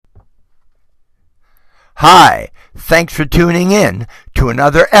Hi, thanks for tuning in to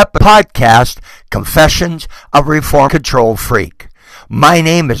another podcast, Confessions of Reform Control Freak. My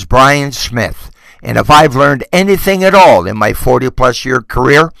name is Brian Smith, and if I've learned anything at all in my 40-plus year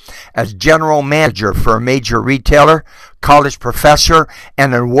career as general manager for a major retailer, college professor,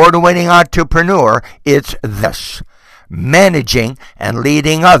 and award-winning entrepreneur, it's this. Managing and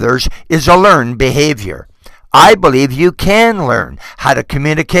leading others is a learned behavior. I believe you can learn how to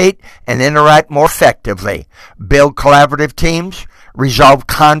communicate and interact more effectively, build collaborative teams, resolve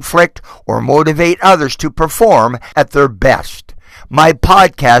conflict, or motivate others to perform at their best. My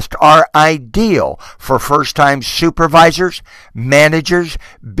podcasts are ideal for first-time supervisors, managers,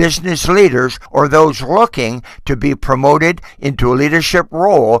 business leaders, or those looking to be promoted into a leadership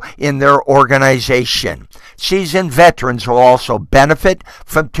role in their organization. Seasoned veterans will also benefit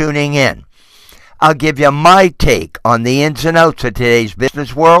from tuning in. I'll give you my take on the ins and outs of today's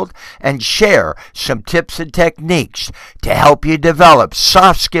business world and share some tips and techniques to help you develop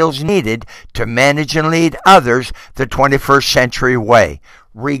soft skills needed to manage and lead others the 21st century way,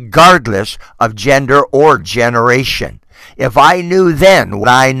 regardless of gender or generation. If I knew then what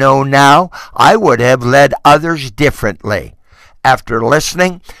I know now, I would have led others differently. After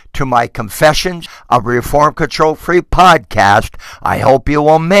listening to my Confessions of Reform Control Freak podcast, I hope you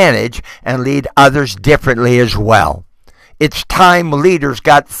will manage and lead others differently as well. It's time leaders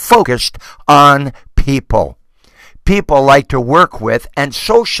got focused on people. People like to work with and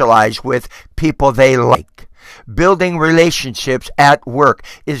socialize with people they like. Building relationships at work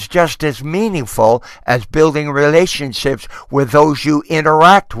is just as meaningful as building relationships with those you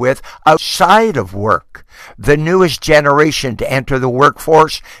interact with outside of work. The newest generation to enter the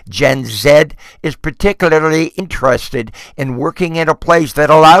workforce, Gen Z, is particularly interested in working in a place that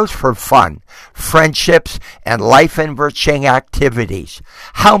allows for fun, friendships, and life-enriching activities.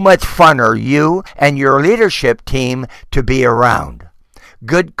 How much fun are you and your leadership team to be around?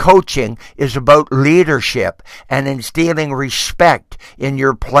 Good coaching is about leadership and instilling respect in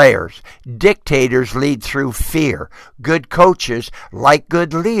your players. Dictators lead through fear. Good coaches, like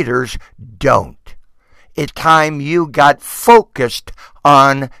good leaders, don't. It's time you got focused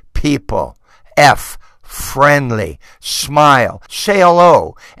on people. Friendly, smile, say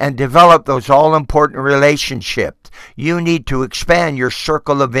hello, and develop those all-important relationships. You need to expand your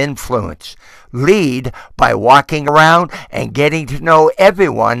circle of influence. Lead by walking around and getting to know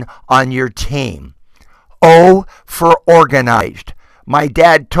everyone on your team. O for organized. My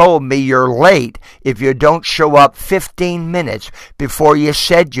dad told me you're late if you don't show up 15 minutes before you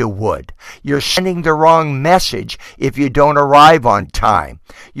said you would. You're sending the wrong message if you don't arrive on time.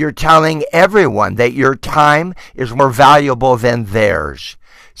 You're telling everyone that your time is more valuable than theirs.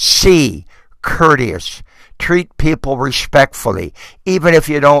 C, courteous. Treat people respectfully, even if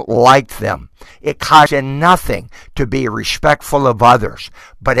you don't like them. It costs you nothing to be respectful of others,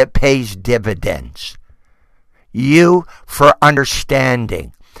 but it pays dividends. U for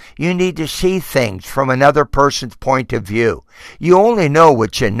understanding. You need to see things from another person's point of view. You only know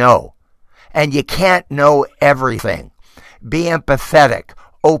what you know, and you can't know everything. Be empathetic,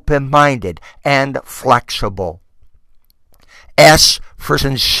 open-minded, and flexible. S for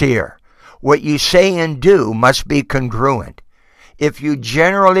sincere. What you say and do must be congruent. If you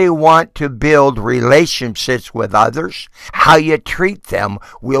generally want to build relationships with others, how you treat them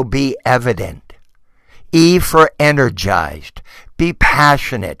will be evident. E for energized. Be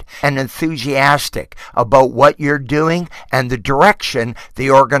passionate and enthusiastic about what you're doing and the direction the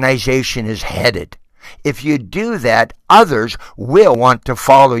organization is headed. If you do that, others will want to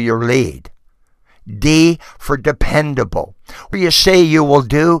follow your lead. D for dependable. What you say you will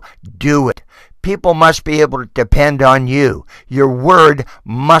do, do it. People must be able to depend on you. Your word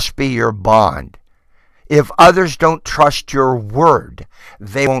must be your bond. If others don't trust your word,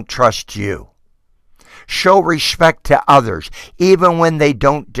 they won't trust you. Show respect to others, even when they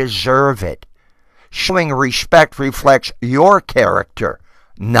don't deserve it. Showing respect reflects your character,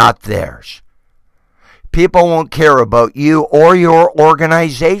 not theirs. People won't care about you or your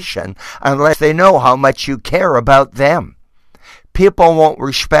organization unless they know how much you care about them. People won't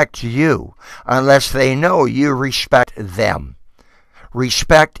respect you unless they know you respect them.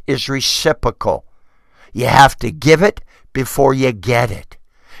 Respect is reciprocal. You have to give it before you get it.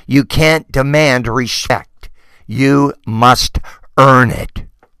 You can't demand respect. You must earn it.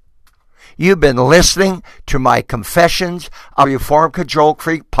 You've been listening to my Confessions of Reform Control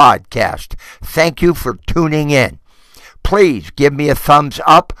Freak podcast. Thank you for tuning in. Please give me a thumbs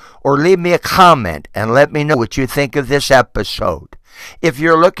up or leave me a comment and let me know what you think of this episode. If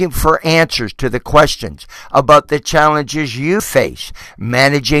you're looking for answers to the questions about the challenges you face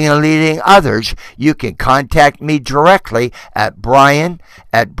managing and leading others, you can contact me directly at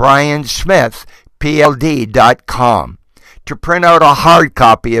brian@briansmithpld.com. To print out a hard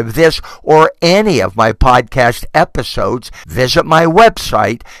copy of this or any of my podcast episodes, visit my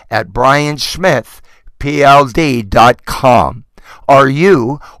website at briansmithpld.com. Are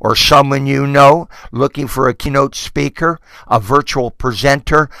you or someone you know looking for a keynote speaker, a virtual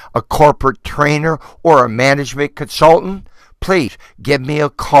presenter, a corporate trainer, or a management consultant? Please give me a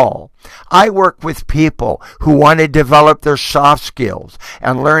call. I work with people who want to develop their soft skills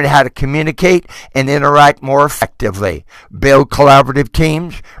and learn how to communicate and interact more effectively, build collaborative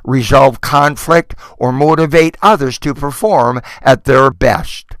teams, resolve conflict, or motivate others to perform at their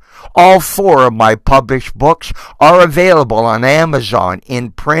best. All 4 of my published books are available on Amazon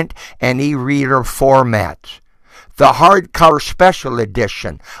in print and e-reader formats. The hardcover special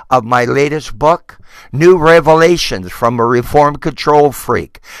edition of my latest book, New Revelations from a Reformed Control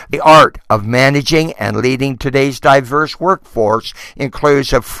Freak, The Art of Managing and Leading Today's Diverse Workforce,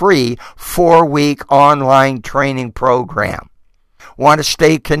 includes a free 4-week online training program. Want to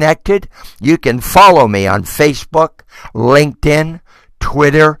stay connected? You can follow me on Facebook, LinkedIn,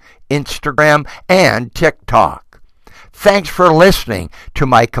 Twitter, Instagram, and TikTok. Thanks for listening to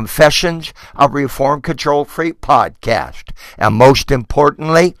my Confessions of Reformed Control Freak podcast. And most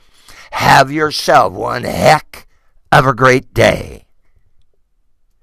importantly, have yourself one heck of a great day.